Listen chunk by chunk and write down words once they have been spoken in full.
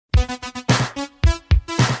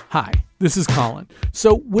Hi, this is Colin.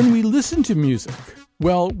 So when we listen to music,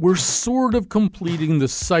 well, we're sort of completing the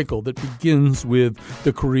cycle that begins with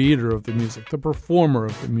the creator of the music, the performer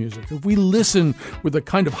of the music. If we listen with a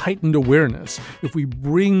kind of heightened awareness, if we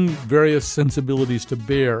bring various sensibilities to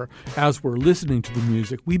bear as we're listening to the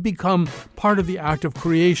music, we become part of the act of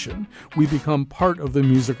creation. We become part of the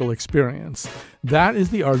musical experience. That is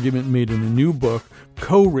the argument made in a new book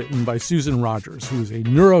co-written by Susan Rogers, who is a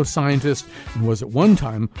neuroscientist and was at one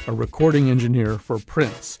time a recording engineer for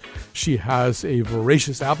Prince. She has a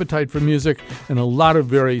voracious appetite for music and a lot of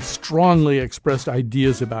very strongly expressed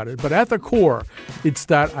ideas about it. But at the core, it's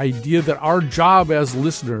that idea that our job as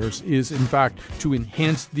listeners is, in fact, to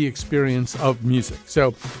enhance the experience of music.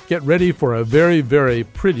 So get ready for a very, very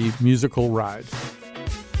pretty musical ride.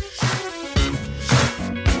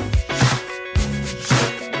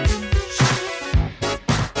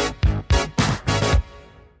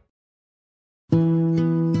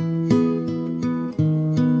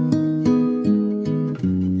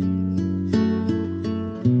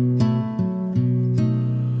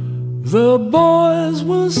 The boys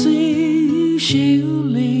were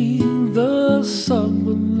shielding the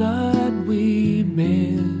summer night we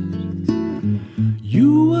met.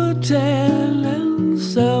 You were 10 and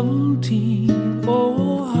 17,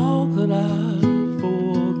 oh, how could I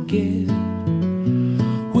forget?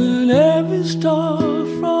 When every star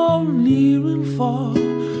from near and far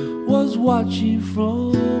was watching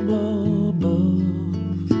from above,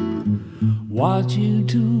 watching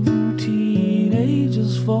two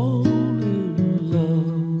teenagers fall.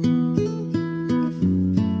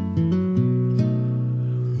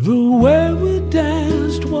 The way we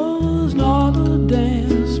danced was not a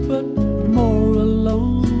dance, but more a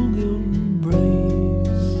long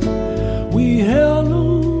embrace. We held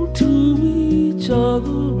on to each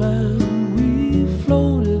other and we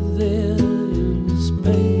floated there in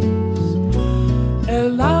space.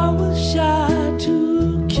 And I was shy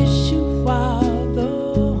to kiss you while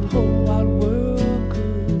the whole wide world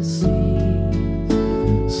could see.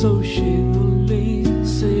 So shakily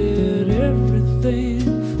said everything.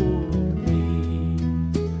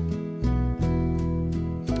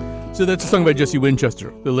 So that's a song by Jesse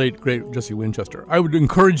Winchester, the late, great Jesse Winchester. I would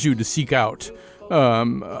encourage you to seek out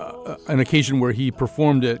an occasion where he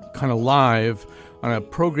performed it kind of live on a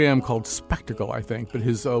program called Spectacle, I think. But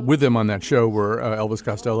his with him on that show were Elvis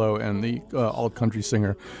Costello and the alt-country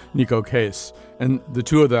singer Nico Case. And the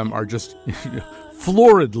two of them are just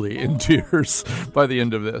floridly in tears by the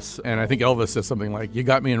end of this. And I think Elvis says something like, "You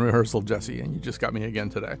got me in rehearsal, Jesse, and you just got me again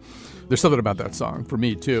today." There's something about that song for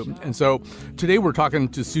me, too. And so today we're talking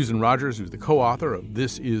to Susan Rogers, who's the co-author of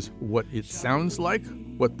This Is What It Sounds Like,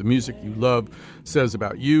 What the Music You Love Says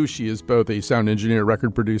About You. She is both a sound engineer,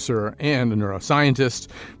 record producer, and a neuroscientist.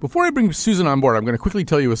 Before I bring Susan on board, I'm going to quickly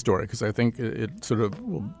tell you a story because I think it sort of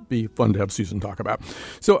will be fun to have Susan talk about.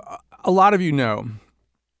 So a lot of you know,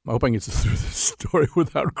 I hope I can get through this story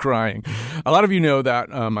without crying. A lot of you know that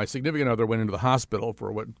my significant other went into the hospital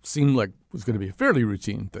for what seemed like was going to be a fairly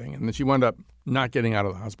routine thing. And then she wound up not getting out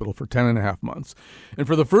of the hospital for 10 and a half months. And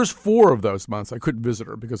for the first 4 of those months, I couldn't visit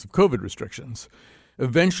her because of COVID restrictions.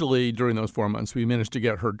 Eventually, during those 4 months, we managed to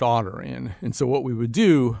get her daughter in. And so what we would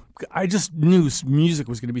do, I just knew music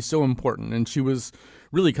was going to be so important. And she was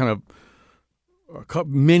really kind of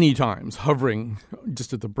many times hovering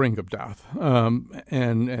just at the brink of death,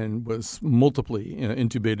 and was multiply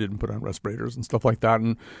intubated and put on respirators and stuff like that.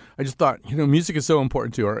 And I just thought, music is so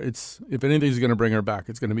important to her. If anything's going to bring her back,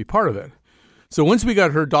 it's going to be part of it. So once we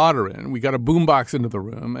got her daughter in, we got a boombox into the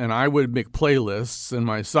room, and I would make playlists, and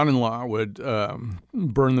my son-in-law would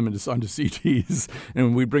burn them onto CDs,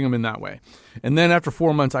 and we'd bring them in that way. And then after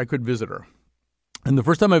 4 months, I could visit her. And the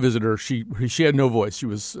first time I visited her, she had no voice. She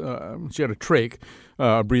had a trach,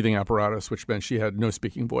 breathing apparatus, which meant she had no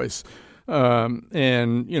speaking voice.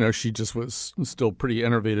 And she just was still pretty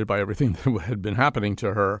enervated by everything that had been happening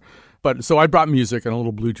to her. But so I brought music and a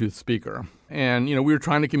little Bluetooth speaker. And, we were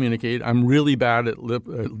trying to communicate. I'm really bad at lip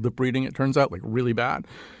reading, it turns out, like really bad.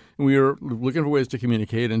 And we were looking for ways to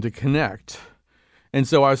communicate and to connect. And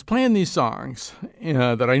so I was playing these songs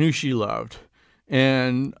that I knew she loved.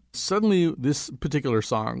 And suddenly this particular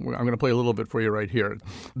song, I'm going to play a little bit for you right here.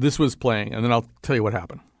 This was playing, and then I'll tell you what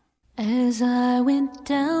happened. As I went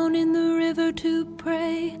down in the river to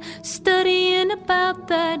pray, studying about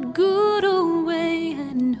that good old way,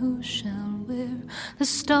 and who shall wear the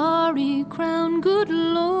starry crown? Good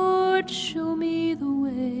Lord, show me the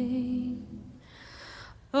way.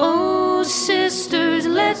 Oh, sisters,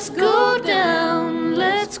 let's go down,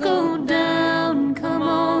 come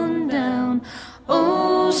on down.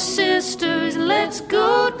 Oh, sisters, let's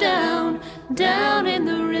go down in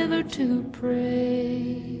the river to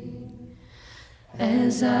pray.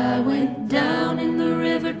 As I went down in the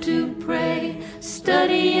river to pray,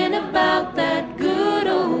 studying about that good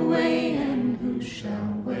old way, and who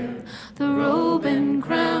shall wear the robe and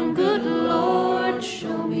crown? Good Lord,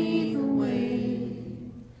 show me the way.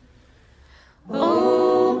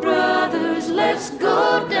 Oh, brothers, let's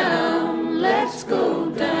go down, let's go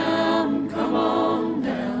down, come on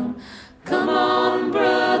down. Come on,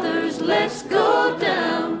 brothers, let's go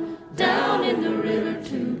down, down in the river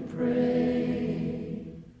to pray.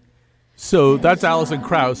 So that's Alison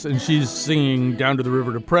Krauss, and she's singing Down to the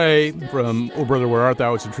River to Pray from Oh Brother, Where Art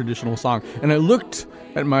Thou? It's a traditional song. And I looked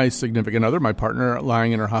at my significant other, my partner,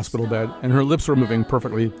 lying in her hospital bed, and her lips were moving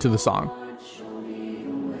perfectly to the song.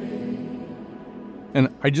 And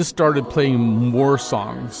I just started playing more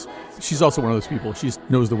songs. She's also one of those people, she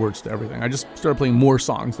knows the words to everything. I just started playing more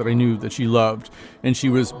songs that I knew that she loved, and she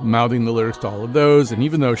was mouthing the lyrics to all of those. And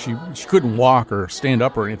even though she couldn't walk or stand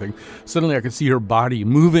up or anything, suddenly I could see her body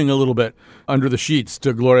moving a little bit under the sheets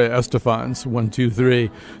to Gloria Estefan's 1, 2, 3.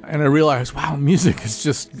 And I realized, wow, music is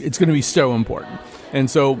it's going to be so important. And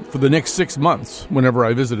so for the next 6 months, whenever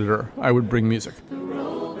I visited her, I would bring music.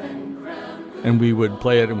 And we would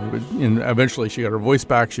play it, and eventually she got her voice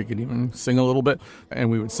back. She could even sing a little bit,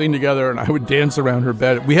 and we would sing together, and I would dance around her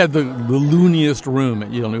bed. We had the looniest room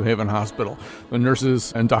at Yale New Haven Hospital. The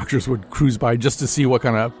nurses and doctors would cruise by just to see what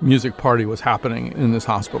kind of music party was happening in this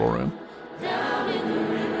hospital room.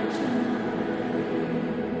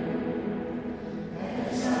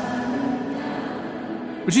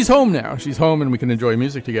 But she's home now. She's home, and we can enjoy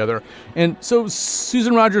music together. And so,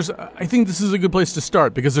 Susan Rogers, I think this is a good place to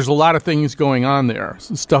start because there's a lot of things going on there.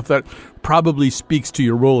 Some stuff that probably speaks to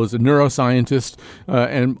your role as a neuroscientist,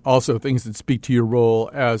 and also things that speak to your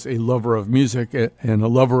role as a lover of music and a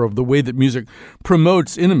lover of the way that music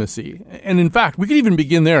promotes intimacy. And in fact, we could even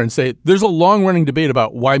begin there and say there's a long-running debate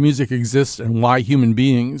about why music exists and why human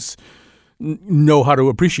beings know how to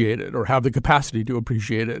appreciate it or have the capacity to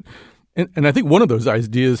appreciate it. And I think one of those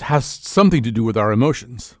ideas has something to do with our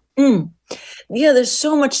emotions. Yeah, there's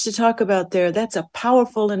so much to talk about there. That's a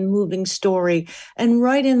powerful and moving story, and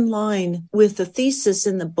right in line with the thesis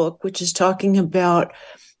in the book, which is talking about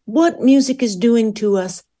what music is doing to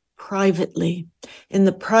us privately, in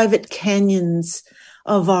the private canyons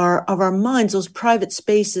of our minds, those private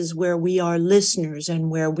spaces where we are listeners and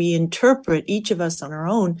where we interpret, each of us on our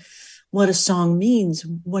own, what a song means,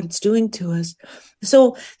 what it's doing to us.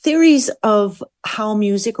 So theories of how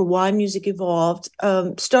music or why music evolved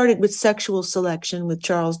started with sexual selection with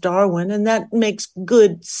Charles Darwin, and that makes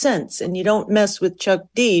good sense. And you don't mess with Chuck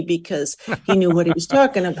D because he knew what he was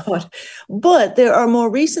talking about. But there are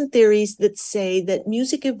more recent theories that say that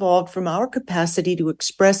music evolved from our capacity to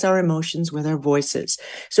express our emotions with our voices.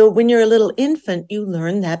 So when you're a little infant, you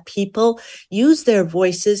learn that people use their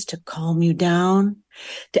voices to calm you down,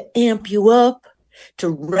 to amp you up, to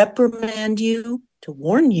reprimand you, to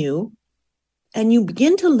warn you. And you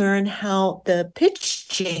begin to learn how the pitch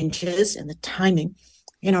changes and the timing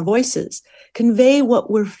in our voices convey what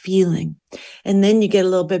we're feeling. And then you get a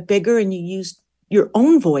little bit bigger and you use your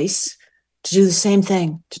own voice to do the same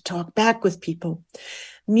thing, to talk back with people.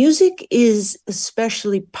 Music is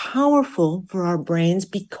especially powerful for our brains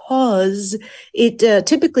because it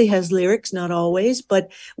typically has lyrics, not always,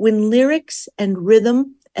 but when lyrics and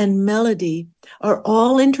rhythm and melody are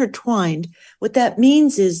all intertwined, what that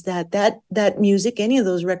means is that music, any of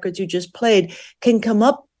those records you just played, can come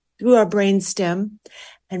up through our brainstem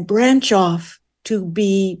and branch off to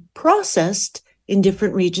be processed in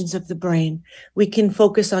different regions of the brain. We can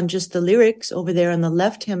focus on just the lyrics over there in the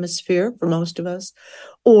left hemisphere for most of us,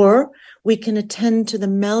 or we can attend to the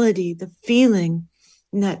melody, the feeling,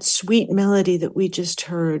 and that sweet melody that we just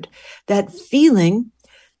heard. That feeling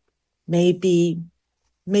may be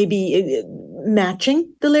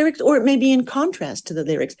matching the lyrics, or it may be in contrast to the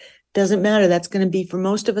lyrics. Doesn't matter. That's going to be for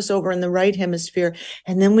most of us over in the right hemisphere.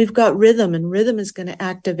 And then we've got rhythm, and rhythm is going to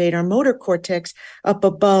activate our motor cortex up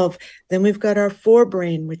above. Then we've got our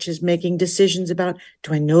forebrain, which is making decisions about,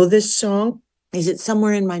 do I know this song? Is it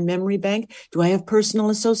somewhere in my memory bank? Do I have personal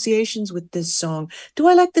associations with this song? Do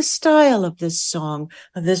I like the style of this song,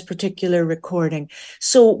 of this particular recording?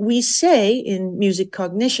 So we say in music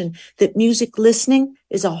cognition that music listening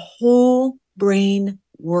is a whole brain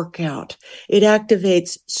workout. It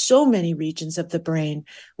activates so many regions of the brain,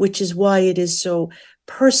 which is why it is so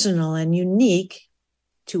personal and unique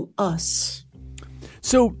to us.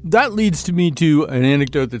 So that leads to me to an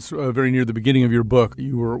anecdote that's very near the beginning of your book.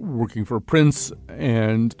 You were working for Prince,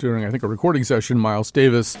 and during, I think, a recording session, Miles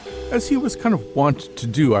Davis, as he was kind of wont to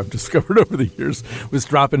do, I've discovered over the years, was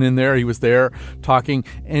dropping in there. He was there talking,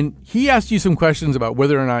 and he asked you some questions about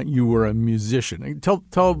whether or not you were a musician.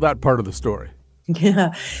 Tell that part of the story.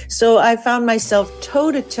 Yeah. So I found myself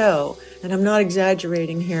toe to toe, and I'm not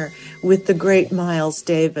exaggerating here, with the great Miles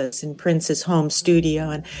Davis in Prince's home studio.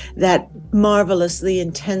 And that marvelously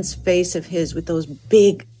intense face of his with those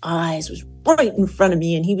big eyes was right in front of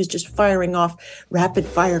me. And he was just firing off rapid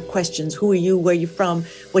fire questions. Who are you? Where are you from?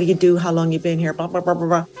 What do you do? How long you been here? Blah, blah, blah, blah,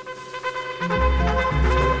 blah.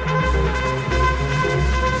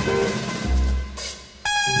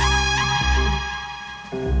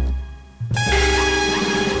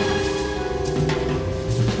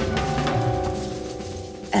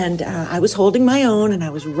 And I was holding my own, and I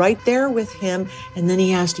was right there with him. And then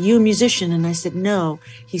he asked, "You a musician?" And I said, "No."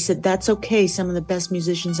 He said, "That's okay. Some of the best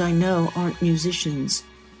musicians I know aren't musicians."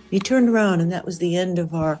 He turned around, and that was the end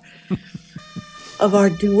of our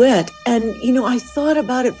duet. And, I thought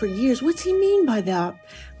about it for years. What's he mean by that?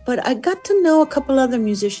 But I got to know a couple other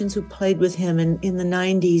musicians who played with him in the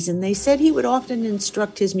 90s, and they said he would often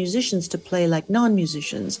instruct his musicians to play like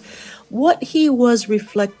non-musicians. What he was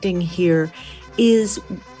reflecting here is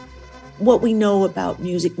what we know about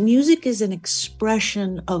music. Music is an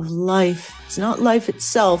expression of life. It's not life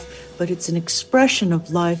itself, but it's an expression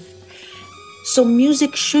of life. So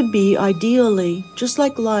music should be, ideally, just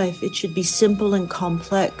like life, it should be simple and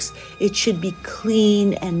complex. It should be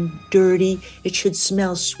clean and dirty. It should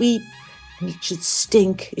smell sweet. It should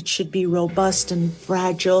stink. It should be robust and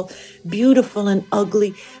fragile, beautiful and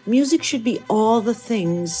ugly. Music should be all the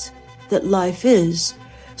things that life is.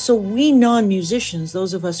 So we non-musicians,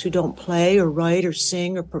 those of us who don't play or write or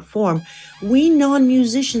sing or perform, we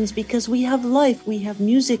non-musicians, because we have life, we have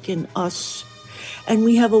music in us, and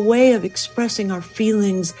we have a way of expressing our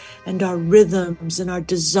feelings and our rhythms and our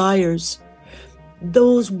desires.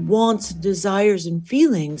 Those wants, desires, and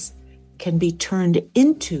feelings can be turned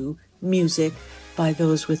into music by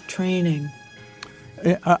those with training.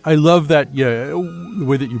 I love that. Yeah, the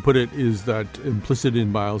way that you put it is that implicit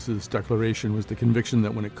in Miles's declaration was the conviction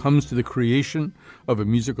that when it comes to the creation of a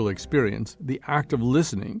musical experience, the act of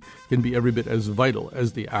listening can be every bit as vital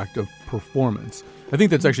as the act of performance. I think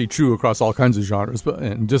that's actually true across all kinds of genres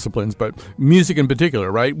and disciplines, but music in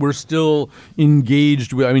particular, right? We're still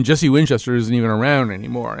engaged with, Jesse Winchester isn't even around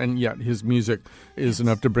anymore, and yet his music is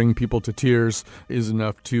enough to bring people to tears,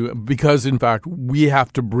 because in fact, we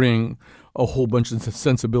have to bring a whole bunch of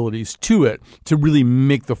sensibilities to it to really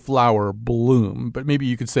make the flower bloom. But maybe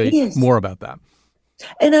you could say more about that.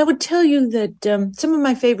 And I would tell you that some of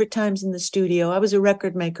my favorite times in the studio, I was a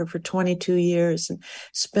record maker for 22 years and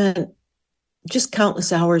spent just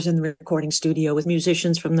countless hours in the recording studio with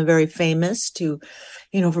musicians from the very famous to,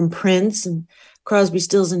 from Prince and Crosby,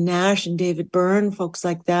 Stills and Nash and David Byrne, folks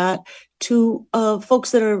like that, to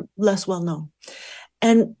folks that are less well known.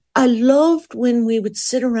 And I loved when we would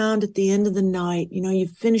sit around at the end of the night.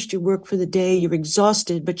 You've finished your work for the day, you're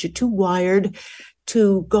exhausted, but you're too wired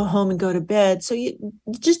to go home and go to bed. So you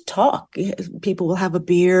just talk. People will have a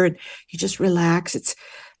beer and you just relax. It's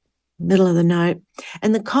middle of the night.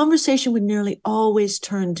 And the conversation would nearly always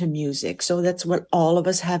turn to music. So that's what all of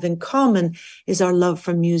us have in common, is our love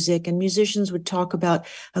for music. And musicians would talk about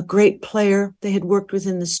a great player they had worked with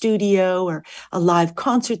in the studio, or a live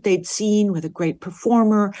concert they'd seen with a great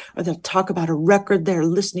performer, or they'll talk about a record they're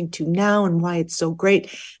listening to now and why it's so great.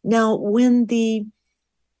 Now, when the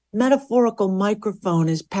metaphorical microphone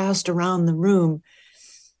is passed around the room,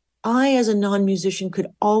 I, as a non-musician, could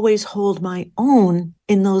always hold my own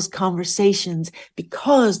in those conversations,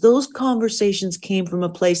 because those conversations came from a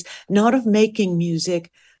place not of making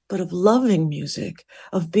music, but of loving music,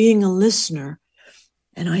 of being a listener.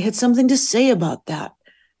 And I had something to say about that.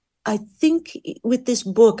 I think with this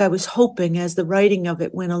book, I was hoping, as the writing of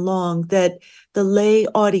it went along, that the lay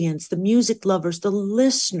audience, the music lovers, the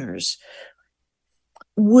listeners,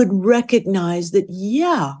 would recognize that,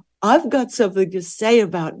 I've got something to say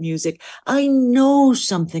about music. I know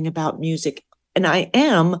something about music, and I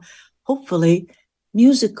am, hopefully,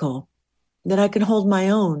 musical, that I can hold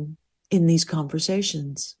my own in these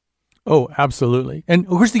conversations. Oh, absolutely. And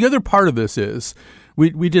of course, the other part of this is,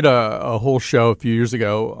 We did a whole show a few years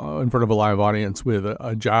ago in front of a live audience with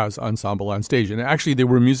a jazz ensemble on stage. And actually, they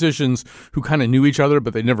were musicians who kind of knew each other,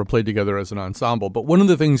 but they never played together as an ensemble. But one of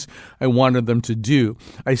the things I wanted them to do,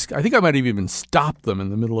 I think I might have even stopped them in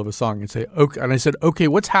the middle of a song and say, okay, and I said, okay,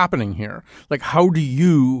 what's happening here? Like, how do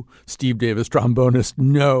you, Steve Davis, trombonist,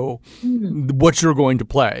 know what you're going to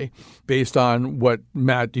play based on what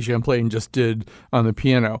Matt DeChamplain just did on the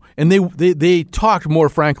piano? And they talked more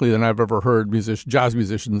frankly than I've ever heard jazz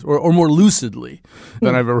musicians, or more lucidly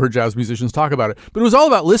than I've ever heard jazz musicians talk about it. But it was all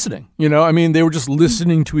about listening. I mean, they were just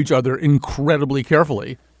listening to each other incredibly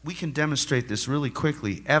carefully. We can demonstrate this really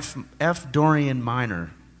quickly. F Dorian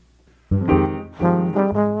minor.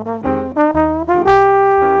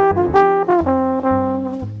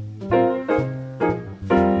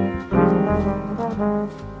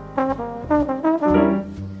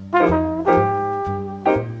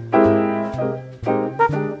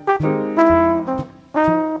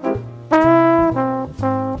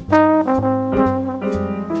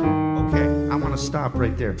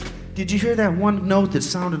 Right there. Did you hear that one note that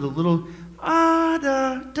sounded a little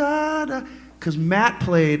da? Because Matt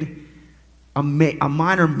played a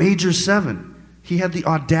minor major 7. He had the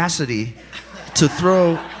audacity to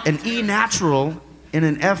throw an E natural in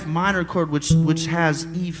an F minor chord, which has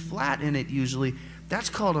E flat in it usually. That's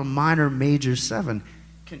called a minor major 7.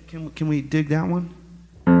 Can we dig that one?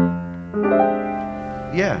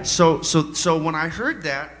 Yeah. So when I heard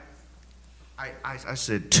that, I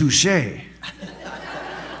said touche.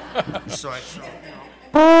 So as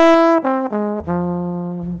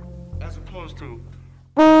opposed to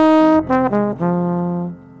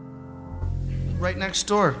right next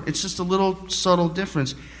door. It's just a little subtle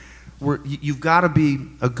difference. You've got to be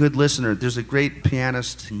a good listener. There's a great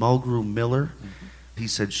pianist, Mulgrew Miller. He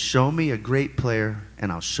said, "Show me a great player,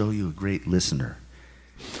 and I'll show you a great listener."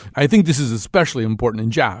 I think this is especially important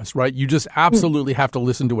in jazz, right? You just absolutely have to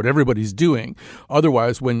listen to what everybody's doing.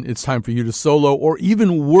 Otherwise, when it's time for you to solo or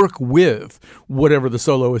even work with whatever the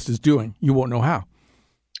soloist is doing, you won't know how.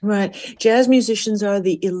 Right. Jazz musicians are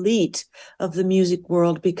the elite of the music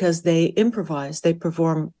world because they improvise. They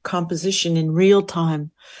perform composition in real time,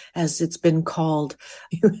 as it's been called.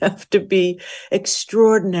 You have to be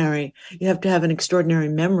extraordinary. You have to have an extraordinary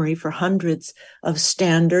memory for hundreds of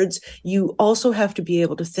standards. You also have to be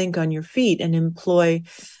able to think on your feet and employ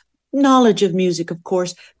knowledge of music, of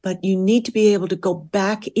course, but you need to be able to go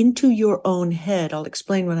back into your own head. I'll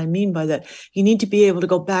explain what I mean by that. You need to be able to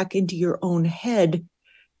go back into your own head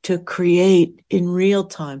to create in real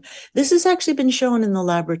time. This has actually been shown in the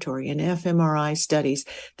laboratory in fMRI studies.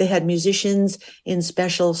 They had musicians in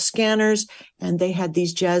special scanners, and they had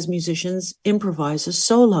these jazz musicians improvise a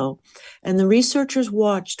solo. And the researchers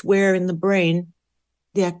watched where in the brain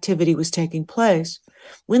the activity was taking place.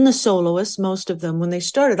 When the soloists, most of them, when they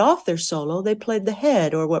started off their solo, they played the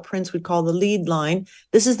head, or what Prince would call the lead line.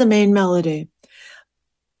 This is the main melody.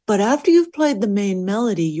 But after you've played the main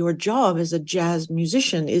melody, your job as a jazz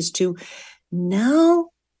musician is to, now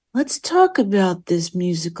let's talk about this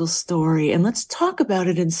musical story, and let's talk about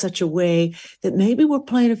it in such a way that maybe we're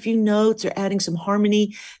playing a few notes or adding some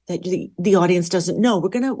harmony that the audience doesn't know. We're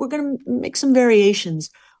gonna make some variations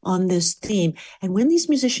on this theme. And when these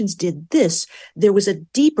musicians did this, there was a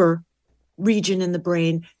deeper region in the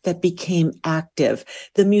brain that became active.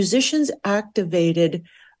 The musicians activated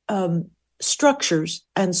structures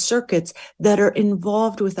and circuits that are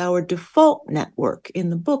involved with our default network. In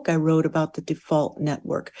the book, I wrote about the default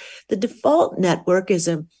network. The default network is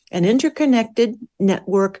an interconnected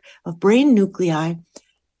network of brain nuclei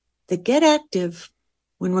that get active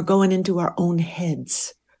when we're going into our own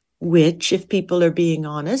heads, which, if people are being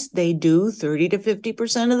honest, they do 30 to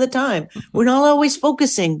 50% of the time. We're not always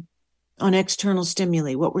focusing on external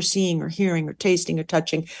stimuli, what we're seeing or hearing or tasting or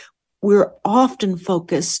touching. We're often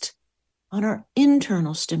focused on our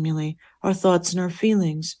internal stimuli, our thoughts and our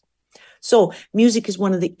feelings. So music is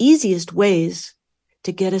one of the easiest ways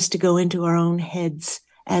to get us to go into our own heads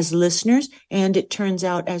as listeners, and it turns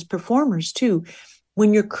out as performers too.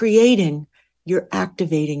 When you're creating, you're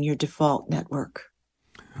activating your default network.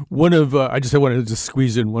 I just wanted to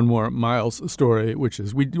squeeze in one more Miles story, which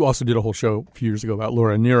is, we also did a whole show a few years ago about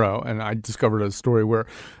Laura Nyro, and I discovered a story where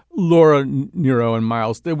Laura Nyro and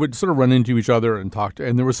Miles, they would sort of run into each other and talk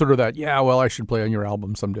and there was sort of that, I should play on your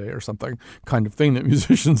album someday or something kind of thing that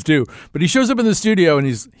musicians do. But he shows up in the studio and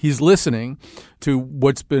he's listening to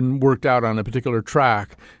what's been worked out on a particular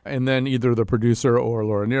track, and then either the producer or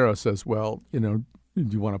Laura Nyro says, do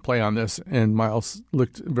you want to play on this? And Miles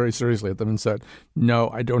looked very seriously at them and said, "No,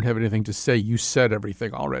 I don't have anything to say. You said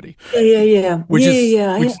everything already." Yeah.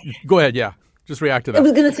 Go ahead, yeah. Just react to I that.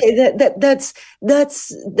 was going to say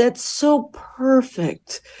that's so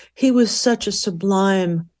perfect. He was such a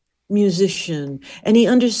sublime musician, and he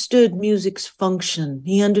understood music's function.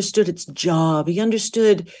 He understood its job. He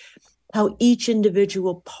understood how each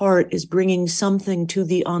individual part is bringing something to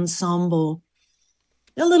the ensemble.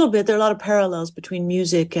 A little bit. There are a lot of parallels between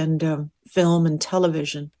music and film and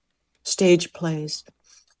television, stage plays.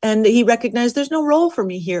 And he recognized there's no role for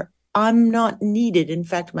me here. I'm not needed. In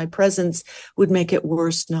fact, my presence would make it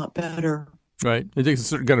worse, not better. Right. It takes a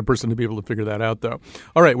certain kind of person to be able to figure that out, though.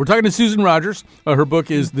 All right. We're talking to Susan Rogers. Her book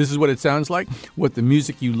is This Is What It Sounds Like, What the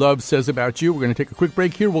Music You Love Says About You. We're going to take a quick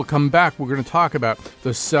break here. We'll come back. We're going to talk about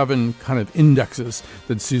the 7 kind of indexes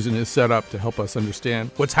that Susan has set up to help us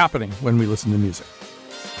understand what's happening when we listen to music.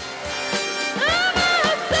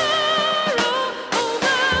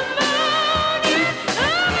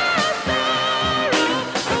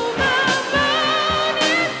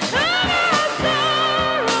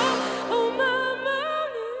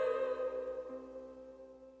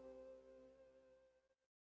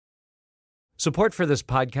 Support for this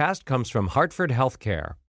podcast comes from Hartford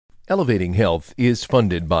Healthcare. Elevating Health is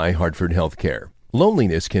funded by Hartford Healthcare.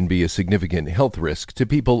 Loneliness can be a significant health risk to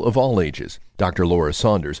people of all ages. Dr. Laura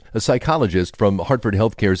Saunders, a psychologist from Hartford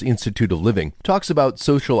Healthcare's Institute of Living, talks about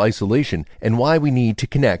social isolation and why we need to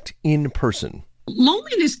connect in person.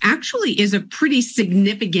 Loneliness actually is a pretty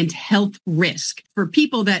significant health risk for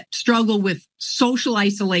people that struggle with social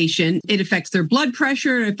isolation. It affects their blood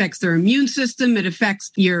pressure, it affects their immune system, it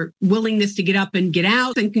affects your willingness to get up and get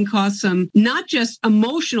out, and can cause some not just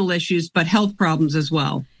emotional issues, but health problems as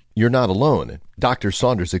well. You're not alone. Dr.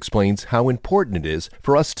 Saunders explains how important it is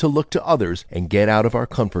for us to look to others and get out of our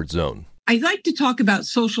comfort zone. I like to talk about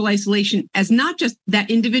social isolation as not just that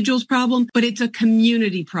individual's problem, but it's a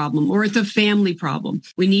community problem or it's a family problem.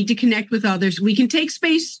 We need to connect with others. We can take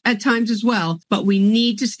space at times as well, but we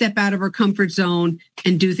need to step out of our comfort zone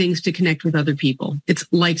and do things to connect with other people. It's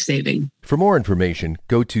life-saving. For more information,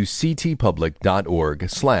 go to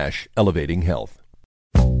ctpublic.org/elevatinghealth.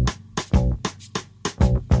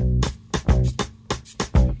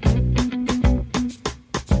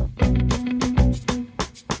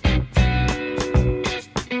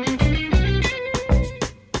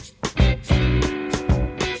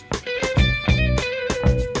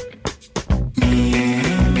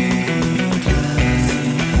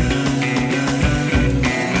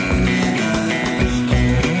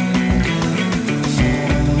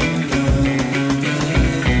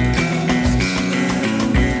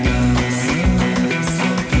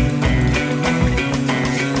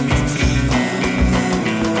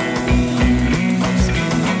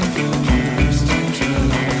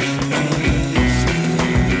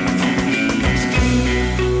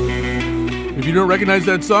 If you don't recognize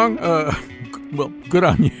that song, well, good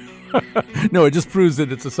on you. No, it just proves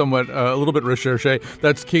that it's a little bit recherche.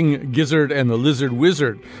 That's King Gizzard and the Lizard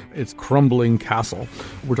Wizard. It's Crumbling Castle.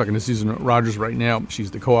 We're talking to Susan Rogers right now.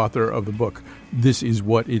 She's the co-author of the book, This Is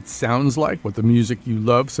What It Sounds Like, What the Music You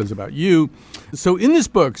Love Says About You. So in this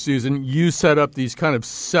book, Susan, you set up these kind of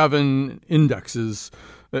 7 indexes,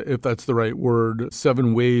 if that's the right word,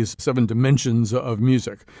 7 ways, 7 dimensions of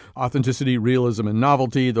music. Authenticity, realism, and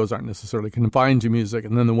novelty. Those aren't necessarily confined to music.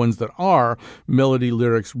 And then the ones that are, melody,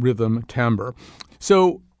 lyrics, rhythm, timbre.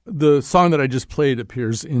 So the song that I just played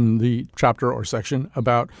appears in the chapter or section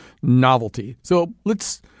about novelty. So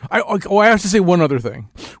I have to say one other thing,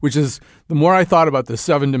 which is the more I thought about the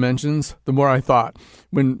 7 dimensions, the more I thought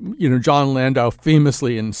when, John Landau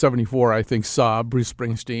famously in 1974, I think, saw Bruce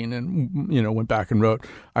Springsteen and, went back and wrote,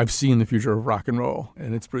 I've seen the future of rock and roll,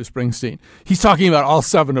 and it's Bruce Springsteen. He's talking about all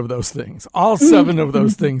 7 of those things. All 7 of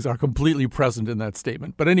those things are completely present in that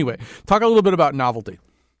statement. But anyway, talk a little bit about novelty.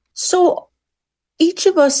 So each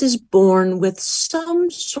of us is born with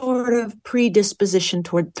some sort of predisposition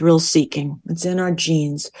toward thrill-seeking. It's in our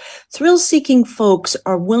genes. Thrill-seeking folks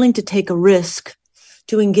are willing to take a risk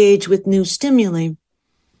to engage with new stimuli.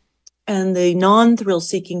 And the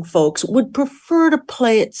non-thrill-seeking folks would prefer to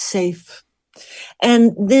play it safe.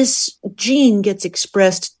 And this gene gets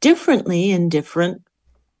expressed differently in different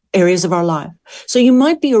areas of our life. So you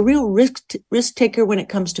might be a real risk taker when it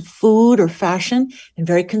comes to food or fashion, and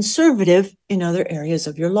very conservative in other areas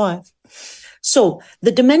of your life. So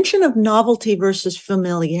the dimension of novelty versus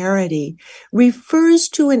familiarity refers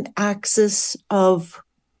to an axis of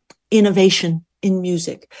innovation in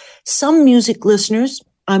music. Some music listeners,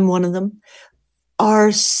 I'm one of them,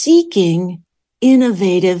 are seeking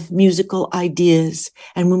innovative musical ideas.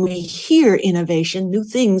 And when we hear innovation, new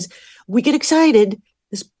things, we get excited.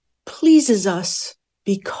 This pleases us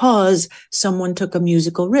because someone took a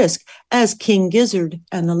musical risk, as King Gizzard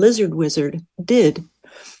and the Lizard Wizard did.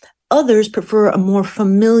 Others prefer a more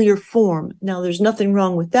familiar form. Now, there's nothing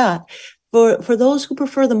wrong with that. For those who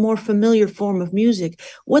prefer the more familiar form of music,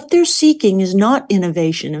 what they're seeking is not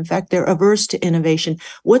innovation. In fact, they're averse to innovation.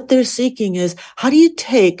 What they're seeking is, how do you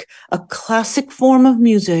take a classic form of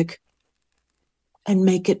music and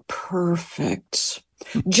make it perfect?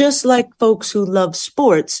 Just like folks who love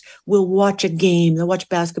sports will watch a game, they'll watch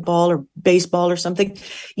basketball or baseball or something.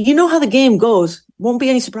 You know how the game goes. Won't be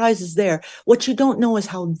any surprises there. What you don't know is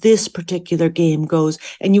how this particular game goes,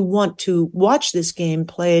 and you want to watch this game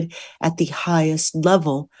played at the highest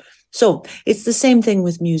level. So it's the same thing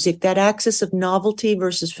with music. That axis of novelty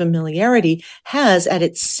versus familiarity has at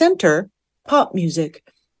its center pop music.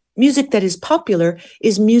 Music that is popular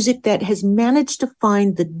is music that has managed to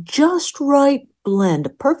find the just right blend, a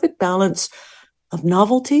perfect balance of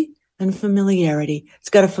novelty and familiarity. It's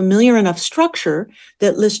got a familiar enough structure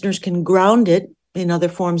that listeners can ground it in other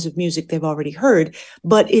forms of music they've already heard,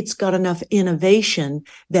 but it's got enough innovation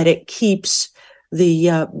that it keeps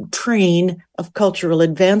the train of cultural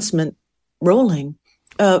advancement rolling.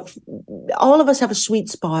 All of us have a sweet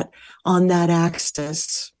spot on that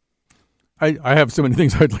axis. I have so many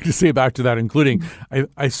things I'd like to say back to that, including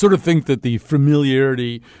I sort of think that the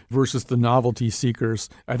familiarity versus the novelty seekers,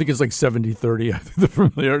 I think it's like 70-30. I think the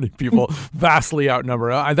familiarity people vastly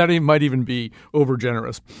outnumber. I thought it might even be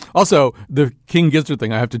overgenerous. Also, the King Gizzard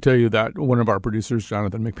thing, I have to tell you that one of our producers,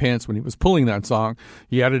 Jonathan McPants, when he was pulling that song,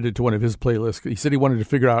 he added it to one of his playlists. He said he wanted to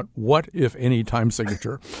figure out what, if any, time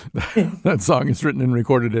signature that song is written and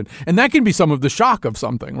recorded in. And that can be some of the shock of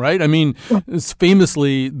something, right? I mean, it's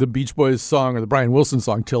famously the Beach Boys song or the Brian Wilson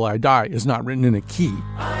song "Till I Die" is not written in a key.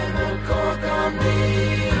 I'm a cork on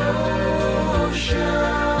the ocean,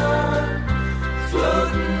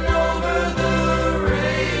 floating over the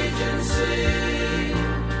raging sea.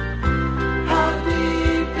 How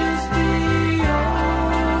deep is the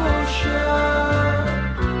ocean?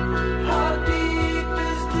 How deep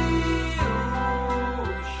is the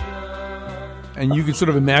ocean? And you can sort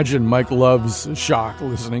of imagine Mike Love's shock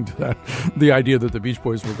listening to that, the idea that the Beach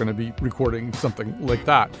Boys were going to be recording something like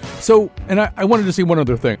that. So, and I wanted to say one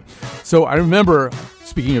other thing. So I remember,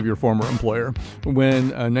 speaking of your former employer, when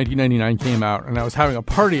 1999 came out, and I was having a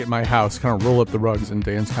party at my house, kind of roll up the rugs and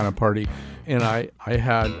dance kind of party. And I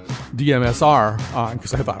had DMSR on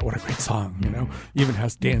because I thought, what a great song, you know, even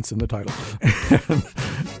has dance in the title.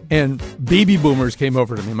 And baby boomers came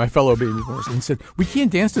over to me, my fellow baby boomers, and said, we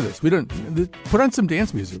can't dance to this. We don't, put on some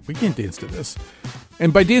dance music. We can't dance to this.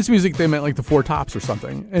 And by dance music, they meant like the Four Tops or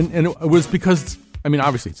something. And it was because, I mean,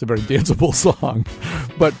 obviously it's a very danceable song,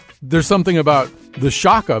 but there's something about the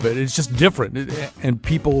shock of it. It's just different. And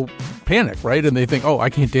people panic, right? And they think, oh, I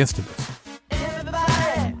can't dance to this.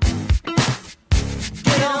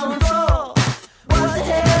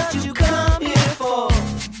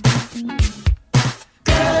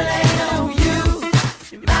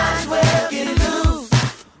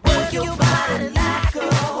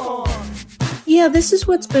 Yeah, this is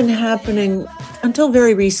what's been happening until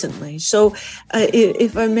very recently. So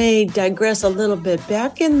if I may digress a little bit,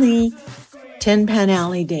 back in the Tin Pan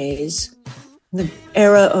Alley days, the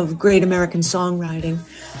era of great American songwriting,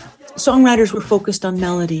 songwriters were focused on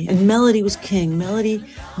melody, and melody was king. Melody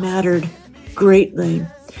mattered greatly.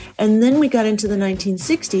 And then we got into the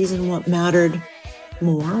 1960s, and what mattered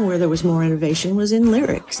more, where there was more innovation, was in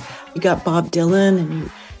lyrics. You got Bob Dylan, and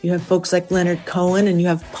you have folks like Leonard Cohen, and you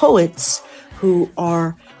have poets who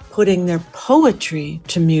are putting their poetry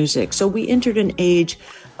to music. So we entered an age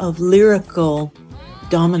of lyrical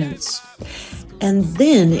dominance. And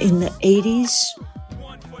then in the 80s,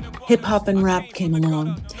 hip hop and rap came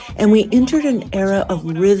along, and we entered an era of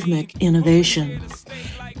rhythmic innovation.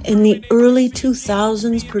 In the early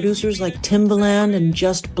 2000s, producers like Timbaland and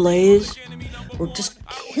Just Blaze were just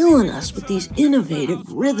killing us with these innovative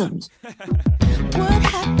rhythms. What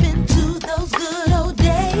happened to those good old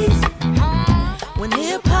days? When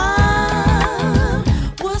hip-hop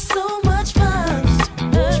was so much fun.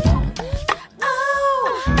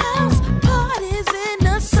 Oh, house parties in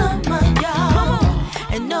the summer, y'all.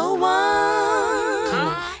 And no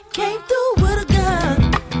one came through with a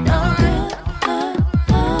gun.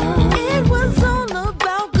 It was all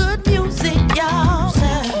about good music, y'all.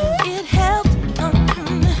 It helped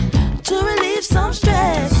to relieve some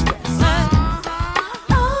stress.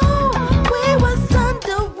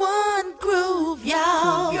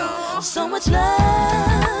 So much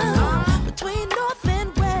love between North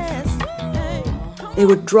and West. They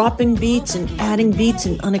were dropping beats and adding beats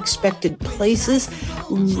in unexpected places,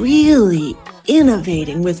 really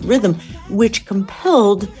innovating with rhythm, which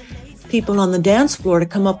compelled people on the dance floor to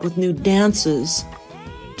come up with new dances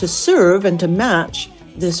to serve and to match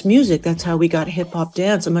this music. That's how we got hip hop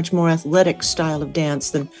dance, a much more athletic style of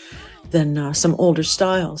dance than some older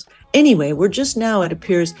styles. Anyway, we're just now, it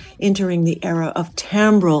appears, entering the era of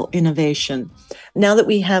timbral innovation. Now that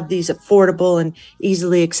we have these affordable and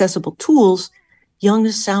easily accessible tools, young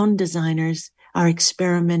sound designers are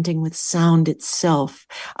experimenting with sound itself.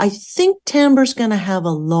 I think timbre's going to have a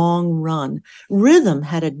long run. Rhythm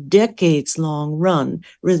had a decades-long run,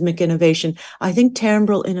 rhythmic innovation. I think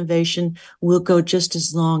timbral innovation will go just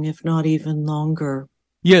as long, if not even longer.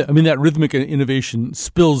 Yeah, I mean, that rhythmic innovation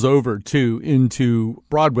spills over, too, into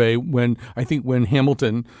Broadway when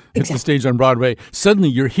Hamilton hits the stage on Broadway. Suddenly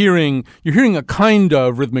you're hearing a kind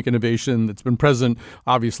of rhythmic innovation that's been present,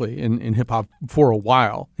 obviously, in hip-hop for a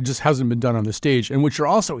while. It just hasn't been done on the stage. And what you're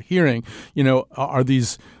also hearing, are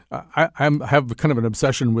these... I have kind of an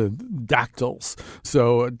obsession with dactyls.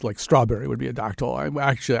 So like strawberry would be a dactyl.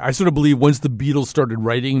 I sort of believe once the Beatles started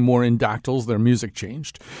writing more in dactyls, their music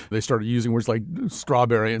changed. They started using words like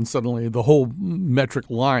strawberry, and suddenly the whole metric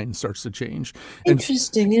line starts to change.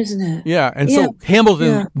 Interesting, isn't it? Yeah. And so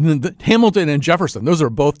Hamilton and Jefferson, those are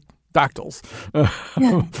both dactyls.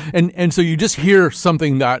 And so you just hear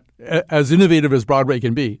something that, as innovative as Broadway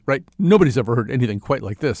can be, right? Nobody's ever heard anything quite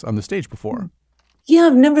like this on the stage before. Yeah,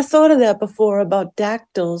 I've never thought of that before about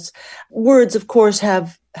dactyls. Words, of course,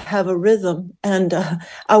 have a rhythm, and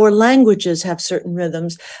our languages have certain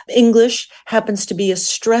rhythms. English happens to be a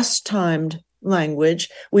stress-timed language.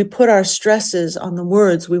 We put our stresses on the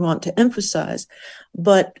words we want to emphasize.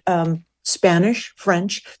 But Spanish,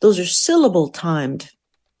 French, those are syllable-timed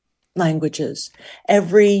languages.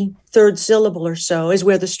 Every third syllable or so is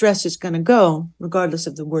where the stress is going to go, regardless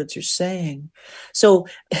of the words you're saying. So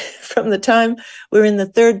from the time we're in the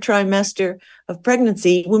third trimester of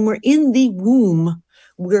pregnancy, when we're in the womb,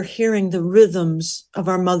 we're hearing the rhythms of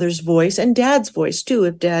our mother's voice and dad's voice too,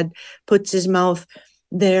 if dad puts his mouth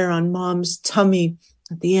there on mom's tummy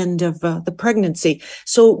at the end of the pregnancy.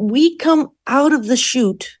 So we come out of the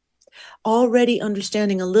chute already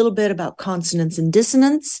understanding a little bit about consonance and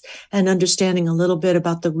dissonance and understanding a little bit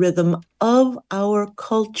about the rhythm of our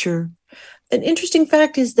culture. An interesting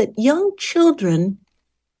fact is that young children,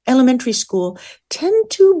 elementary school,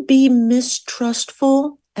 tend to be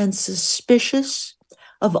mistrustful and suspicious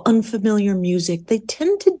of unfamiliar music. They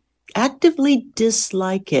tend to actively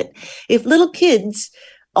dislike it. If little kids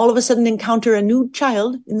all of a sudden encounter a new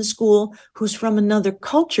child in the school who's from another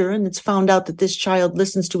culture, and it's found out that this child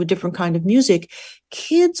listens to a different kind of music,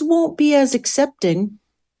 kids won't be as accepting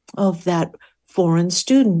of that foreign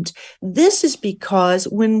student. This is because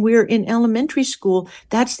when we're in elementary school,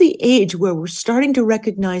 that's the age where we're starting to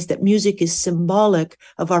recognize that music is symbolic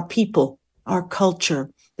of our people, our culture.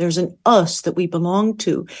 There's an us that we belong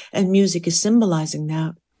to, and music is symbolizing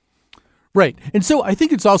that. Right. And so I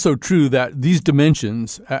think it's also true that these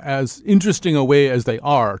dimensions, as interesting a way as they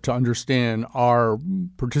are to understand our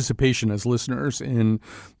participation as listeners in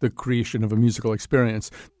the creation of a musical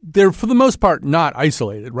experience, they're for the most part not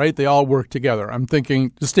isolated, right? They all work together. I'm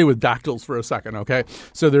thinking, just stay with dactyls for a second, okay?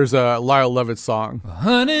 So there's a Lyle Lovett song.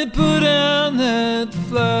 Honey, put down that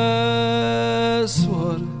fly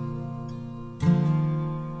swatter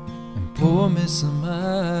and pour me some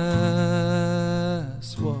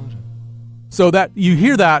ice water. So that you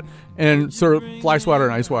hear that, and sort of fly swatter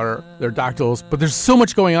and ice water, they're dactyls, but there's so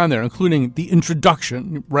much going on there, including the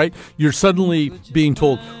introduction, right? You're suddenly being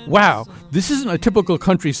told, wow, this isn't a typical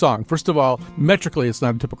country song. First of all, metrically, it's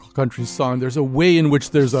not a typical country song. There's a way in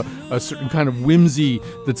which there's a certain kind of whimsy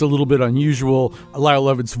that's a little bit unusual. Lyle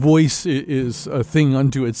Lovett's voice is a thing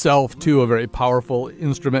unto itself, too, a very powerful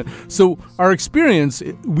instrument. So our experience,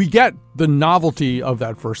 we get the novelty of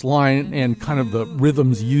that first line and kind of the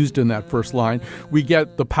rhythms used in that first line. We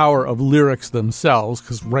get the power of lyrics themselves,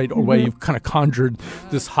 because right away you've kind of conjured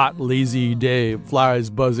this hot, lazy day, flies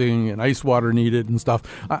buzzing and ice water needed and stuff.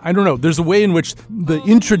 I don't know. There's a way in which the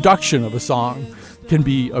introduction of a song can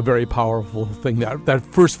be a very powerful thing, that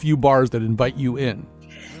first few bars that invite you in.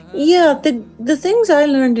 Yeah, the things I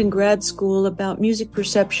learned in grad school about music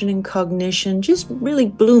perception and cognition just really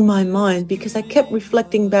blew my mind, because I kept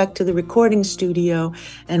reflecting back to the recording studio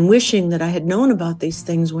and wishing that I had known about these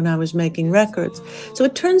things when I was making records. So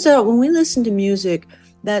it turns out when we listen to music,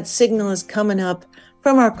 that signal is coming up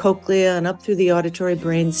from our cochlea and up through the auditory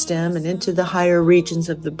brainstem and into the higher regions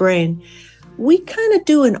of the brain. We kind of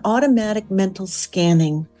do an automatic mental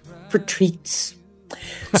scanning for treats.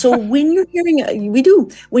 So when you're hearing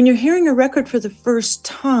a record for the first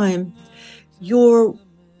time, your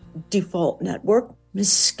default network,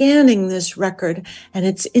 is scanning this record, and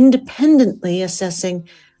it's independently assessing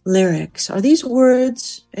lyrics. Are these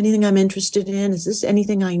words anything I'm interested in? Is this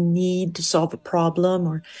anything I need to solve a problem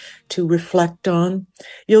or to reflect on?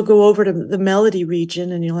 You'll go over to the melody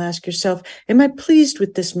region and you'll ask yourself, am I pleased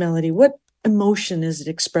with this melody? What emotion is it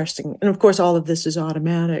expressing? And of course, all of this is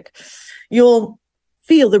automatic. You'll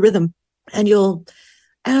feel the rhythm and you'll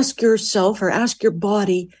ask yourself or ask your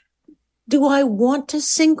body, do I want to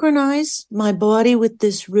synchronize my body with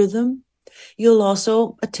this rhythm? You'll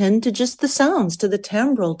also attend to just the sounds, to the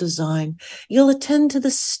timbral design. You'll attend to the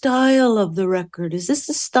style of the record. Is this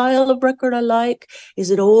the style of record I like? Is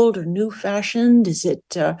it old or new fashioned? Is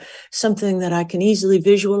it something that I can easily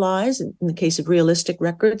visualize in the case of realistic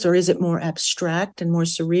records, or is it more abstract and more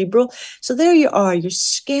cerebral? So there you are, you're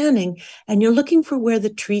scanning and you're looking for where the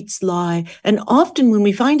treats lie. And often when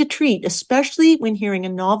we find a treat, especially when hearing a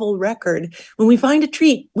novel record, when we find a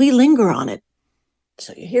treat, we linger on it.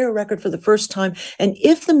 So you hear a record for the first time, and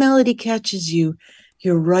if the melody catches you,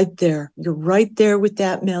 you're right there. You're right there with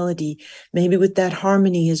that melody, maybe with that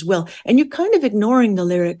harmony as well. And you're kind of ignoring the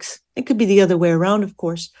lyrics. It could be the other way around, of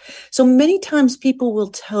course. So many times people will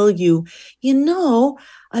tell you, you know,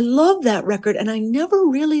 I love that record, and I never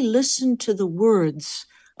really listened to the words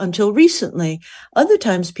until recently. Other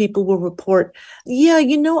times people will report, yeah,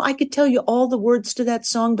 you know, I could tell you all the words to that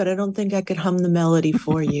song, but I don't think I could hum the melody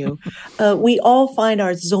for you. We all find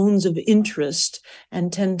our zones of interest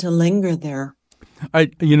and tend to linger there.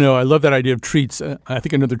 I love that idea of treats. I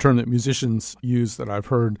think another term that musicians use that I've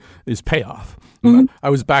heard is payoff. Mm-hmm. I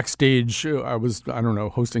was backstage. I was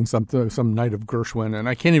hosting some night of Gershwin, and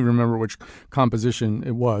I can't even remember which composition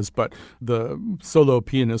it was, but the solo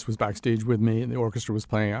pianist was backstage with me, and the orchestra was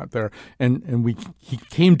playing out there, and he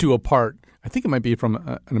came to a part. I think it might be from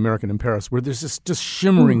An American in Paris, where there's this just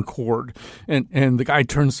shimmering chord, and the guy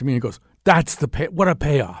turns to me and goes, "That's what a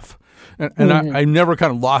payoff." And I never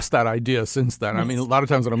kind of lost that idea since then. I mean, a lot of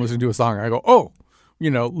times when I'm listening to a song, I go, oh,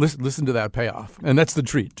 listen to that payoff. And that's the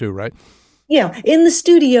treat too, right? Yeah. In the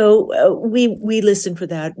studio, we listen for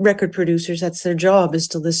that. Record producers, that's their job, is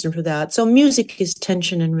to listen for that. So music is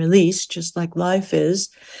tension and release, just like life is.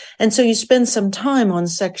 And so you spend some time on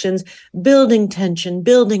sections building tension,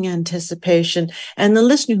 building anticipation. And the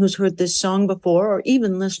listener who's heard this song before, or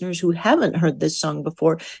even listeners who haven't heard this song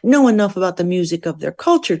before, know enough about the music of their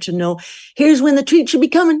culture to know, here's when the treat should be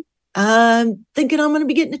coming. I'm thinking I'm going to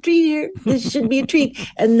be getting a treat here. This should be a treat.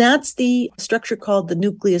 And that's the structure called the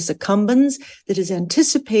nucleus accumbens that is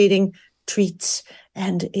anticipating treats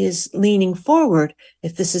and is leaning forward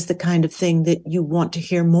if this is the kind of thing that you want to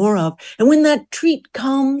hear more of. And when that treat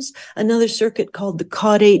comes, another circuit called the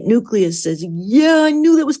caudate nucleus says, yeah, I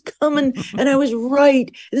knew that was coming and I was right.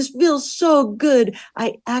 This feels so good.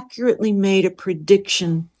 I accurately made a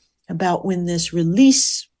prediction about when this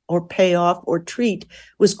release or payoff or treat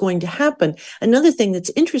was going to happen. Another thing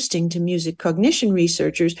that's interesting to music cognition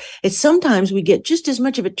researchers is sometimes we get just as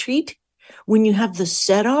much of a treat when you have the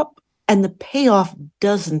setup and the payoff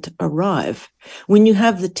doesn't arrive. When you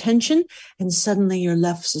have the tension and suddenly you're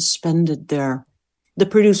left suspended there. The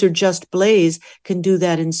producer Just Blaze can do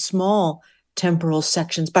that in small temporal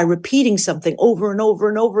sections by repeating something over and over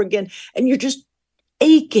and over again, and you're just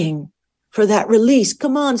aching for that release.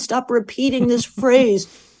 Come on, stop repeating this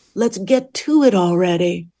phrase. Let's get to it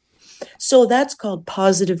already. So that's called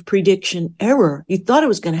positive prediction error. You thought it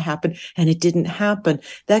was going to happen and it didn't happen.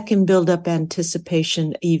 That can build up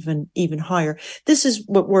anticipation even higher. This is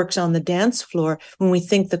what works on the dance floor when we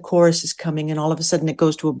think the chorus is coming and all of a sudden it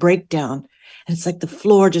goes to a breakdown. And it's like the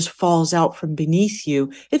floor just falls out from beneath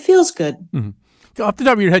you. It feels good. Mm-hmm. Off the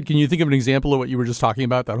top of your head, can you think of an example of what you were just talking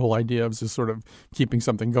about, that whole idea of just sort of keeping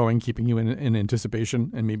something going, keeping you in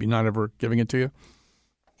anticipation and maybe not ever giving it to you?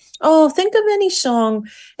 Oh, think of any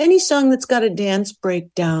song that's got a dance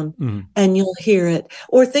breakdown and you'll hear it.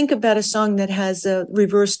 Or think about a song that has a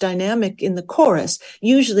reverse dynamic in the chorus.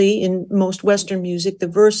 Usually in most Western music, the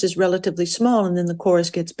verse is relatively small and then the chorus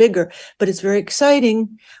gets bigger. But it's very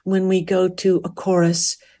exciting when we go to a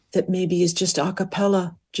chorus that maybe is just a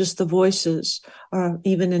cappella, just the voices, or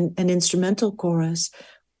even an instrumental chorus.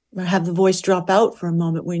 Or have the voice drop out for a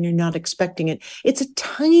moment when you're not expecting it. It's a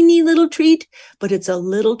tiny little treat, but it's a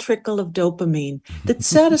little trickle of dopamine that's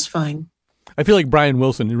satisfying. I feel like Brian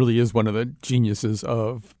Wilson really is one of the geniuses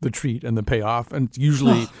of the treat and the payoff, and it's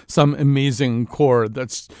usually some amazing chord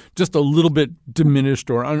that's just a little bit diminished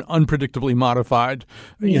or unpredictably modified,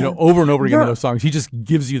 over and over again in those songs. He just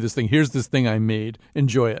gives you this thing. Here's this thing I made.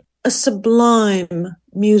 Enjoy it. A sublime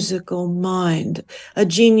musical mind, a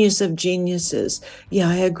genius of geniuses. Yeah,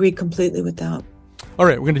 I agree completely with that. All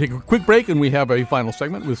right, we're going to take a quick break, and we have a final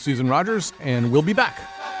segment with Susan Rogers, and we'll be back.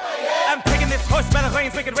 I'm taking this horse, battle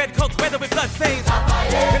reins, making red coats weather with blood stains.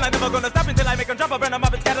 And I'm never gonna stop until I make them drop, I burn them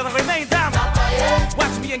up and scatter the remains down.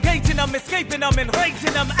 Watch me engaging them, escaping them, and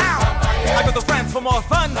raging them out. I go to France for more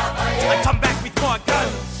fun. I come back with more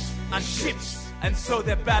guns and ships, and so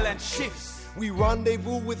their balance shifts. We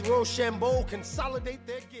rendezvous with Rochambeau, consolidate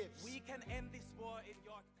their gifts. We can end this war in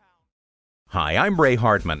Yorktown. Hi, I'm Ray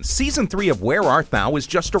Hartman. Season 3 of Where Art Thou is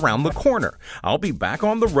just around the corner. I'll be back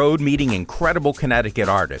on the road meeting incredible Connecticut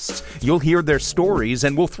artists. You'll hear their stories,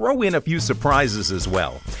 and we'll throw in a few surprises as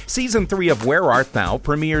well. Season 3 of Where Art Thou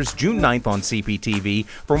premieres June 9th on CPTV.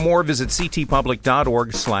 For more, visit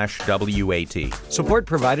ctpublic.org/WAT. Support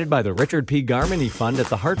provided by the Richard P. Garmany Fund at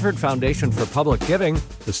the Hartford Foundation for Public Giving,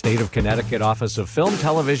 the State of Connecticut Office of Film,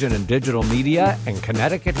 Television, and Digital Media, and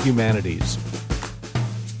Connecticut Humanities.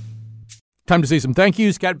 Time to say some thank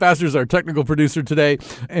yous. Kat Baster is our technical producer today,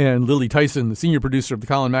 and Lily Tyson, the senior producer of The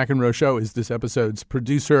Colin McEnroe Show, is this episode's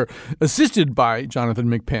producer, assisted by Jonathan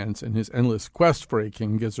McPence in his endless quest for a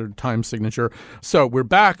King Gizzard time signature. So we're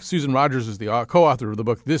back. Susan Rogers is the co-author of the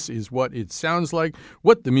book, This Is What It Sounds Like,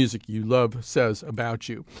 What the Music You Love Says About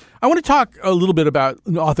You. I want to talk a little bit about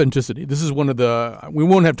authenticity. This is one of we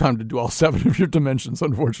won't have time to do all 7 of your dimensions,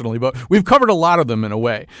 unfortunately, but we've covered a lot of them in a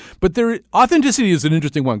way. But authenticity is an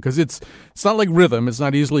interesting one because it's not like rhythm. It's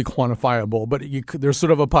not easily quantifiable, but there's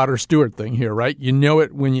sort of a Potter Stewart thing here, right? You know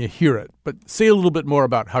it when you hear it. But say a little bit more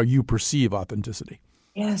about how you perceive authenticity.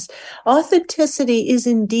 Yes. Authenticity is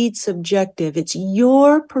indeed subjective. It's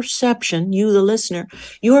your perception, you, the listener,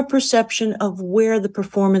 your perception of where the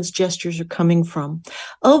performance gestures are coming from,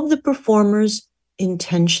 of the performer's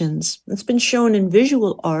intentions. It's been shown in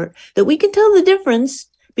visual art that we can tell the difference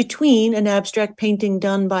between an abstract painting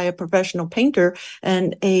done by a professional painter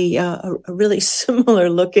and a really similar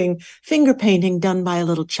looking finger painting done by a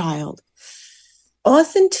little child.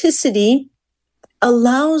 Authenticity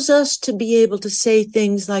allows us to be able to say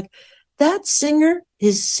things like, that singer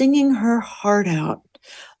is singing her heart out,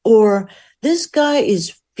 or this guy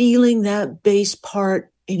is feeling that bass part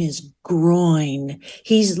in his groin.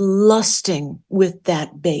 He's lusting with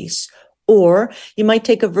that bass. Or you might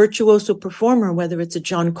take a virtuoso performer, whether it's a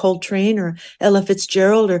John Coltrane or Ella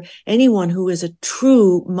Fitzgerald or anyone who is a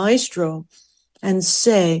true maestro, and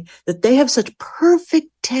say that they have such perfect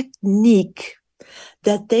technique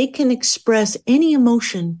that they can express any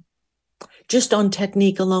emotion just on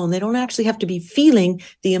technique alone. They don't actually have to be feeling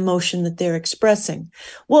the emotion that they're expressing.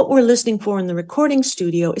 What we're listening for in the recording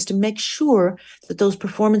studio is to make sure that those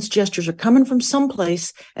performance gestures are coming from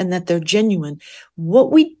someplace and that they're genuine.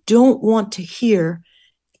 What we don't want to hear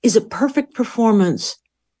is a perfect performance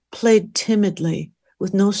played timidly,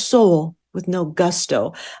 with no soul, with no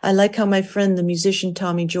gusto. I like how my friend, the musician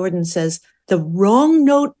Tommy Jordan, says, the wrong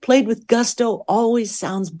note played with gusto always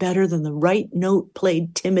sounds better than the right note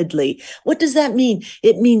played timidly. What does that mean?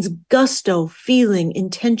 It means gusto, feeling,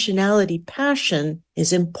 intentionality, passion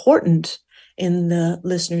is important in the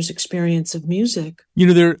listener's experience of music. You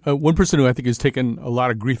know, there one person who I think has taken a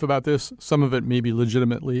lot of grief about this, some of it maybe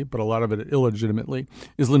legitimately, but a lot of it illegitimately,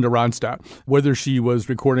 is Linda Ronstadt. Whether she was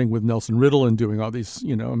recording with Nelson Riddle and doing all these,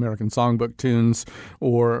 American songbook tunes,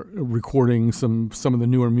 or recording some of the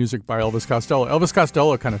newer music by Elvis Costello. Elvis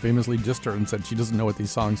Costello kind of famously dissed her and said she doesn't know what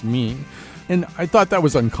these songs mean. And I thought that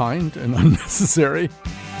was unkind and unnecessary.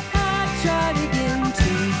 I tried again to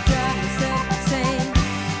try to set the same.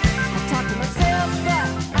 I talk to myself, but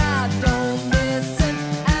I don't listen.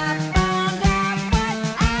 I found out what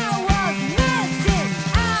I was missing.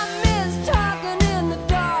 I miss talking in the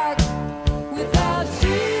dark without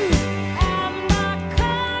you. And my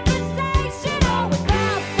conversation, or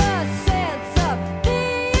without the sense of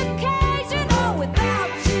the occasion, or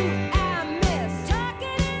without you. I miss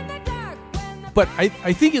talking in the dark. But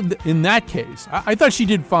I think in that case, I thought she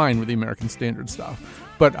did fine with the American Standard stuff.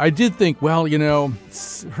 But I did think, well,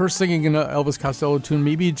 her singing an Elvis Costello tune,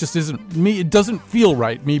 maybe it just isn't, it doesn't feel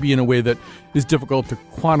right, maybe in a way that is difficult to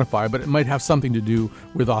quantify, but it might have something to do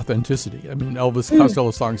with authenticity. I mean, Elvis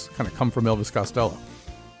Costello songs kind of come from Elvis Costello.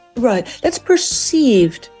 Right. That's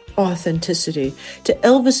perceived authenticity. To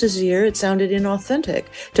Elvis's ear, it sounded inauthentic.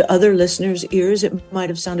 To other listeners' ears, it might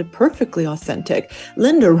have sounded perfectly authentic.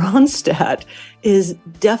 Linda Ronstadt is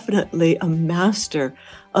definitely a master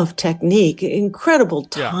of technique, incredible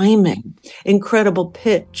timing, incredible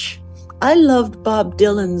pitch. I loved Bob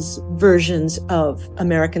Dylan's versions of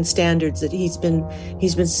American Standards that he's been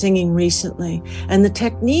singing recently. And the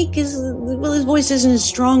technique is, well, his voice isn't as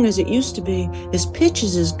strong as it used to be. His pitch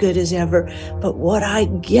is as good as ever. But what I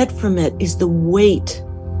get from it is the weight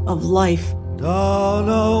of life. Don't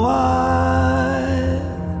know why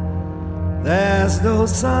There's no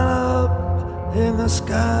sun up in the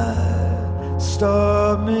sky,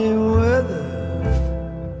 stormy weather.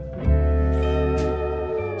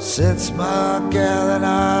 Since my gal and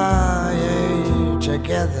I ain't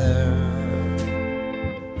together,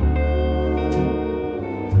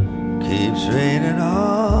 keeps raining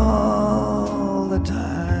all the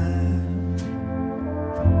time.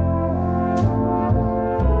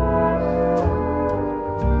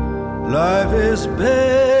 Life is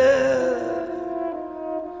bare,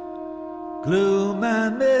 gloom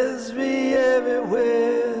and misery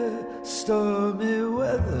everywhere, stormy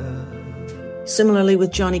weather. Similarly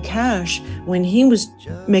with Johnny Cash, when he was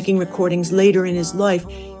making recordings later in his life,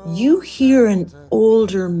 you hear an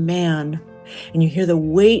older man and you hear the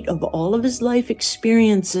weight of all of his life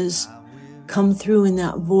experiences come through in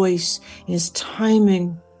that voice, in his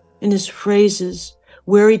timing, in his phrases,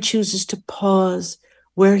 where he chooses to pause,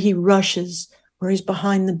 where he rushes, where he's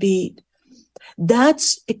behind the beat.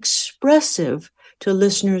 That's expressive to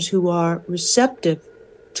listeners who are receptive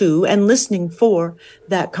to and listening for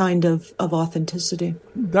that kind of authenticity.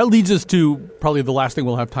 That leads us to probably the last thing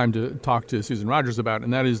we'll have time to talk to Susan Rogers about,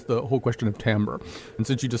 and that is the whole question of timbre. And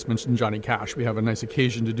since you just mentioned Johnny Cash, we have a nice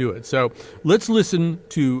occasion to do it. So let's listen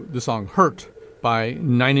to the song Hurt by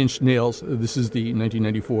Nine Inch Nails. This is the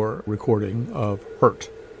 1994 recording of Hurt.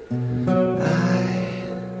 I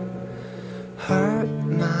hurt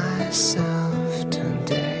myself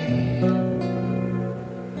today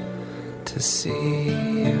to see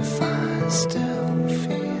if I still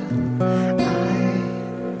feel. I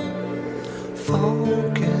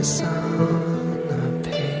focus on the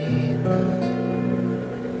pain,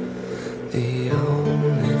 the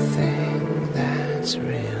only thing that's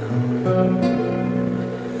real.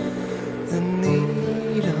 The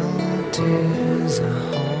needle tears a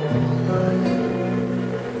hole,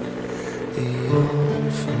 the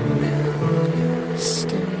old familiar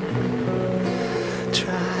sting.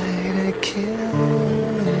 Try to kill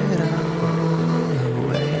it all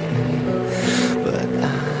away, but I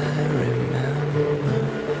remember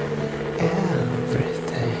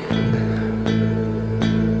everything.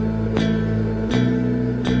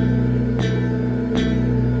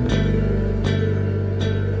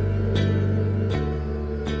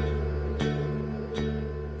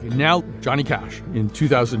 Now, Johnny Cash in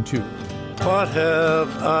 2002. What have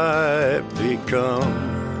I become?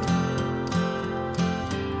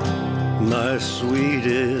 My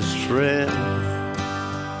sweetest friend.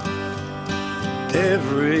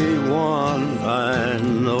 Everyone I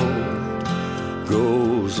know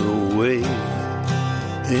goes away in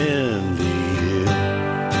the end,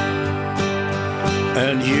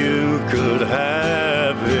 and you could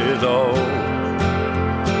have it all.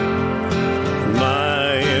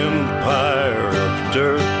 My empire of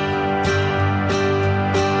dirt,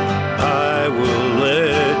 I will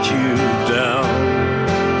let you down.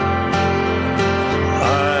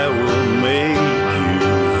 I will make you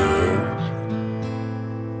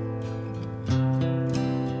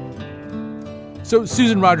hurt. So,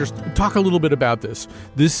 Susan Rogers, talk a little bit about this.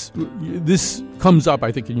 This comes up,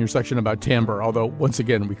 I think, in your section about timbre. Although, once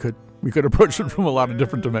again, we could approach it from a lot of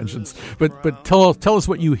different dimensions. But tell us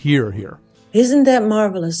what you hear here. Isn't that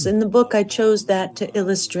marvelous? In the book, I chose that to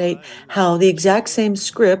illustrate how the exact same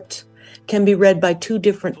script can be read by two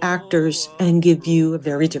different actors and give you a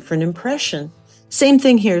very different impression. Same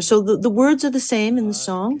thing here. So the words are the same in the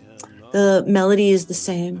song. The melody is the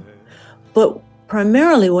same. But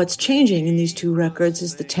primarily what's changing in these two records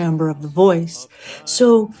is the timbre of the voice.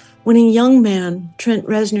 So when a young man, Trent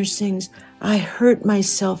Reznor, sings, "I hurt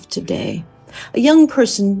myself today," a young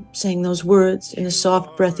person saying those words in a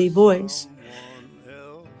soft, breathy voice,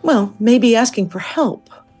 well, maybe asking for help.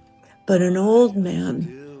 But an old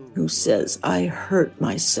man who says, "I hurt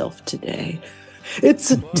myself today,"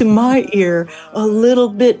 it's, to my ear, a little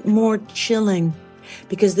bit more chilling,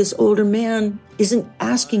 because this older man isn't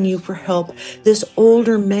asking you for help. This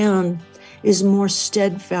older man is more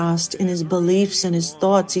steadfast in his beliefs and his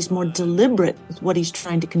thoughts. He's more deliberate with what he's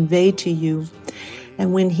trying to convey to you.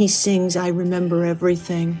 And when he sings, "I remember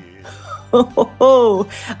everything,"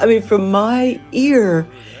 I mean, from my ear,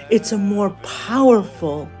 it's a more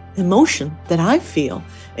powerful emotion that I feel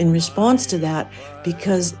in response to that,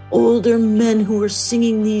 because older men who are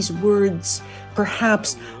singing these words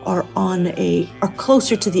perhaps are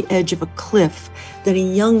closer to the edge of a cliff than a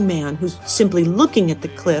young man who's simply looking at the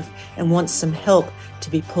cliff and wants some help to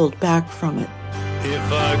be pulled back from it.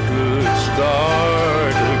 If I could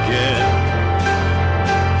start again,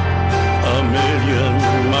 a million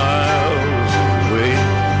miles away,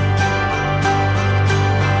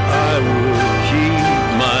 I would keep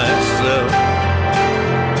myself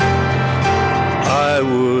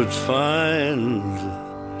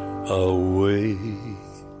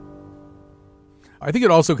I think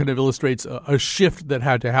it also kind of illustrates a shift that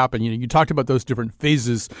had to happen. You talked about those different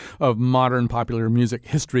phases of modern popular music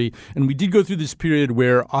history, and we did go through this period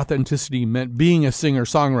where authenticity meant being a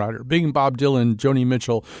singer-songwriter, being Bob Dylan, Joni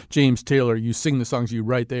Mitchell, James Taylor. You sing the songs you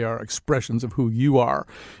write; they are expressions of who you are,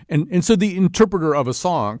 and so the interpreter of a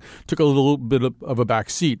song took a little bit of a back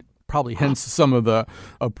seat. Probably hence some of the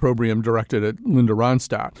opprobrium directed at Linda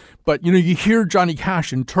Ronstadt. But, you hear Johnny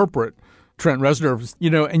Cash interpret Trent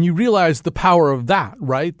Reznor, and you realize the power of that,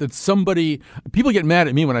 right? That people get mad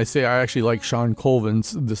at me when I say I actually like Sean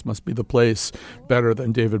Colvin's This Must Be the Place better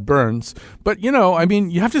than David Byrne's. But, you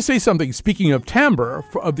have to say something, speaking of timbre,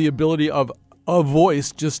 of the ability of a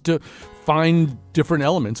voice just to find different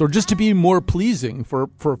elements or just to be more pleasing for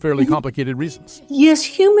fairly complicated reasons. Yes,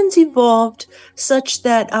 humans evolved such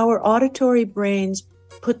that our auditory brains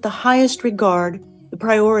put the highest regard, the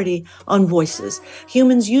priority on voices.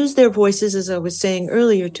 Humans use their voices, as I was saying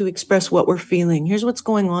earlier, to express what we're feeling. Here's what's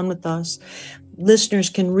going on with us. Listeners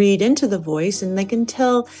can read into the voice and they can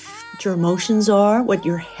tell what your emotions are, what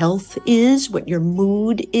your health is, what your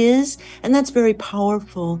mood is, and that's very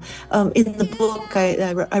powerful. In the book,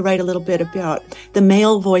 I write a little bit about the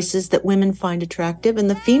male voices that women find attractive and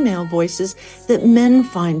the female voices that men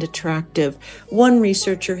find attractive. One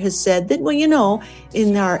researcher has said that,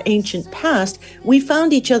 in our ancient past, we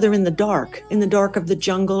found each other in the dark of the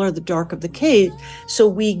jungle or the dark of the cave, so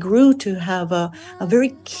we grew to have a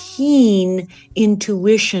very keen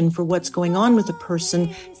intuition for what's going on with a person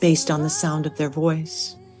based on the sound of their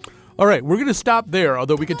voice. All right, we're going to stop there,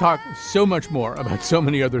 although we could talk so much more about so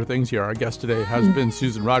many other things here. Our guest today has been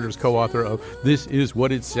Susan Rogers, co-author of This Is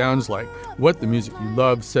What It Sounds Like, What the Music You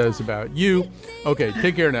Love Says About You. Okay,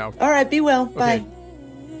 take care now. All right, be well. Okay. Bye.